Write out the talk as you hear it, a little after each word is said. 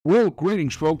Well,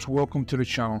 greetings folks, welcome to the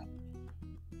channel.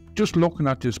 Just looking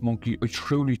at this monkey, I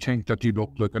truly think that he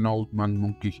looked like an old man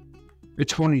monkey.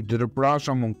 It's funny that a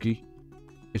Brazzar monkey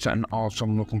is an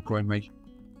awesome looking primate.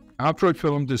 After I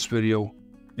filmed this video,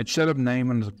 instead of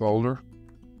naming the folder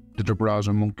the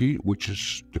Brazzar monkey, which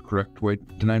is the correct way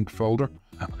to name the folder,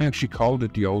 I actually called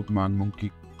it the old man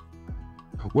monkey.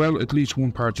 Well, at least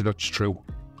one part of that's true.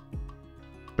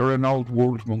 They're an old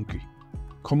world monkey.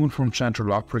 Coming from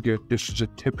Central Africa, this is a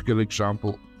typical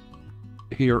example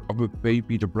here of a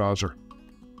baby Brazzar.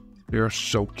 They are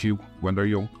so cute when they're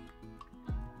young.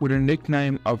 With a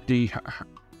nickname of the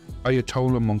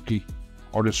Ayatollah monkey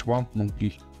or the swamp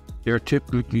monkey, they are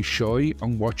typically shy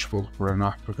and watchful for an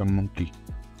African monkey.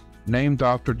 Named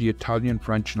after the Italian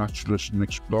French naturalist and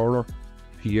explorer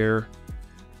Pierre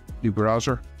de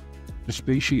Brazzar, the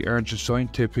species earns a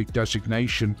scientific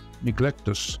designation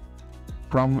Neglectus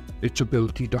from its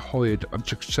ability to hide and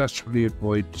successfully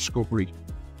avoid discovery.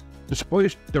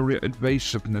 Despite their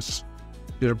invasiveness,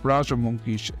 the Brazzar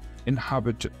monkeys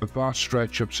inhabit a vast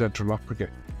stretch of Central Africa.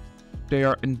 They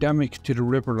are endemic to the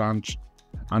riverlands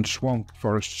and swamp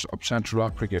forests of Central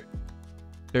Africa.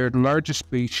 They are the largest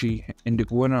species in the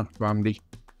guinea family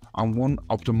and one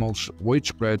of the most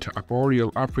widespread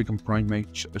arboreal African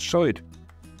primates. Aside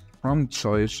from its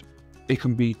size, it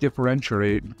can be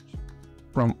differentiated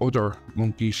from other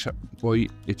monkeys by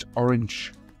its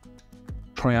orange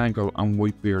triangle and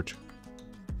white beard.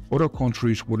 Other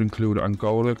countries would include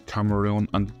Angola, Cameroon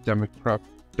and the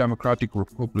Democratic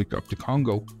Republic of the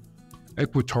Congo,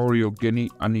 Equatorial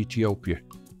Guinea and Ethiopia.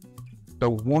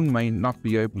 Though one may not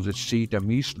be able to see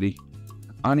them easily,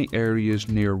 any areas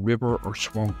near river or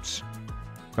swamps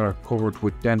that are covered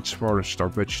with dense forest or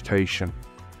vegetation,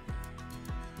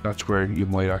 that's where you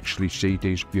might actually see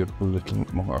these beautiful little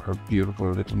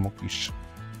monkeys.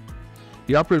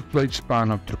 The average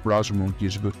lifespan of the Brazzar monkey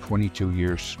is about 22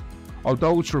 years,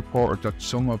 although it's reported that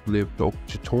some have lived up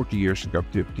to 30 years in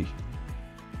captivity.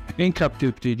 In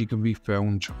captivity, they can be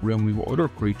found roaming with other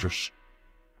creatures.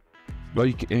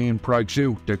 Like in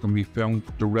Brazzar, they can be found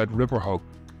with the red river hog,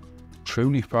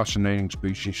 truly fascinating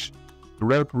species. The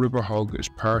red river hog is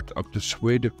part of the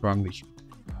Swedish family,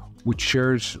 which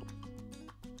shares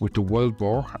with the wild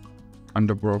boar and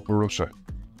the Brazzar,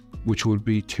 which will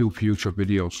be two future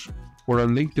videos, where I'll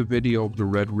link the video of the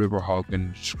red river hog in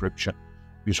the description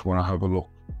if you just want to have a look.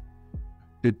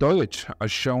 The diet,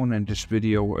 as shown in this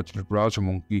video of the Brazzar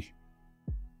monkey,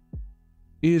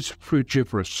 is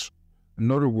frugivorous. In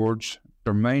other words,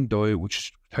 their main diet,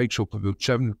 which takes up about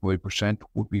 75%,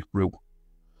 would be fruit.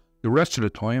 The rest of the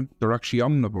time, they're actually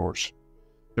omnivores.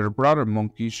 The Brazzar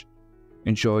monkeys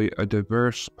enjoy a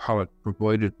diverse palate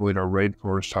provided by their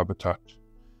rainforest habitat.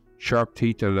 Sharp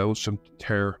teeth allows them to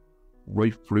tear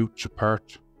ripe fruits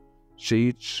apart.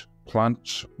 Seeds,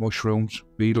 plants, mushrooms,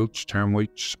 beetles,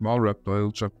 termites, small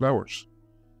reptiles and flowers.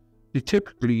 They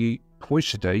typically eat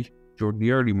twice a day during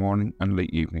the early morning and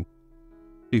late evening.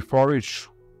 They forage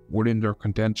within their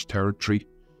condensed territory.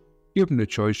 Given the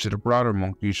choice, the Brazzar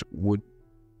monkeys would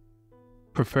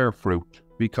prefer fruit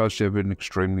because they have an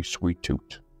extremely sweet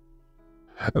tooth.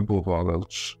 Above all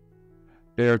else,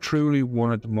 they are truly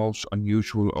one of the most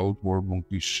unusual old world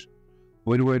monkeys.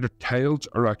 By the way, their tails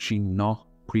are actually not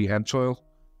prehensile,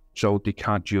 so they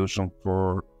can't use them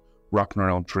for wrapping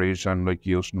around trees and like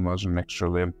using them as an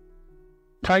extra limb.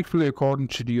 Thankfully, according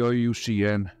to the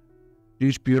IUCN,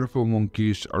 these beautiful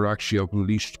monkeys are actually of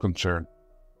least concern.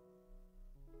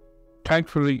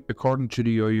 Thankfully, according to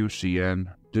the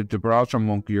IUCN, the Brazzar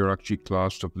monkey are actually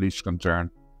classed of least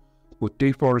concern, with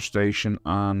deforestation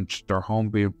and their home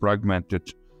being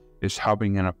fragmented is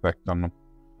having an effect on them.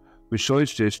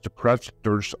 Besides this, the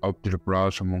predators of the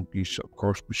Brazzar monkeys, of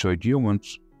course beside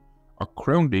humans, are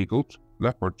crowned eagles,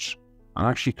 leopards, and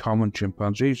actually common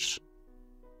chimpanzees.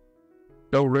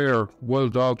 Though rare,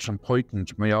 wild dogs and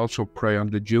pythons may also prey on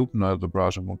the juvenile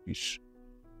Brazzar monkeys.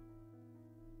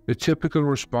 The typical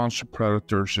response to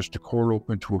predators is to curl up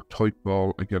into a tight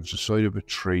ball against the side of a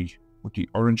tree with the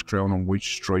orange crown and white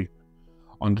stripe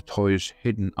on the thighs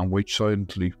hidden and wait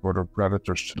silently for their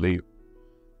predators to leave.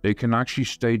 They can actually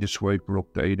stay this way for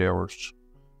up to 8 hours.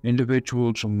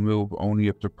 Individuals will move only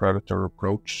if the predator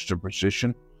approaches their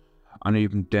position, and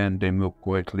even then they move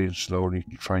quietly and slowly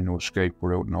to try to escape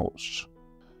without notice.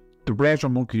 The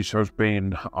Brazzar monkeys has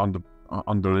been on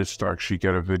the list to actually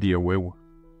get a video with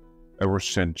ever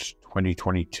since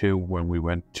 2022 when we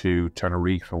went to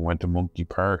Tenerife and went to Monkey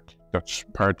Park. That's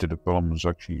part of the film was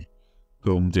actually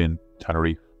filmed in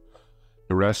Tenerife.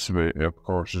 The rest of it, of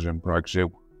course, is in Brazzar.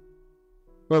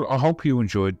 Well, I hope you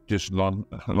enjoyed this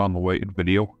long-awaited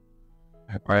video.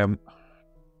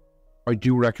 I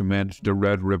do recommend the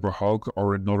Red River Hog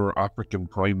or another African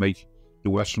primate, the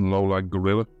Western Lowland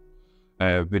Gorilla,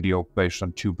 video based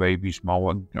on two babies,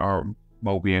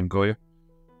 Moby and Gaia.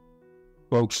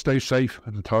 Folks, stay safe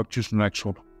and I'll talk to you in the next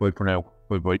one. Bye for now.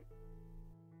 Bye bye.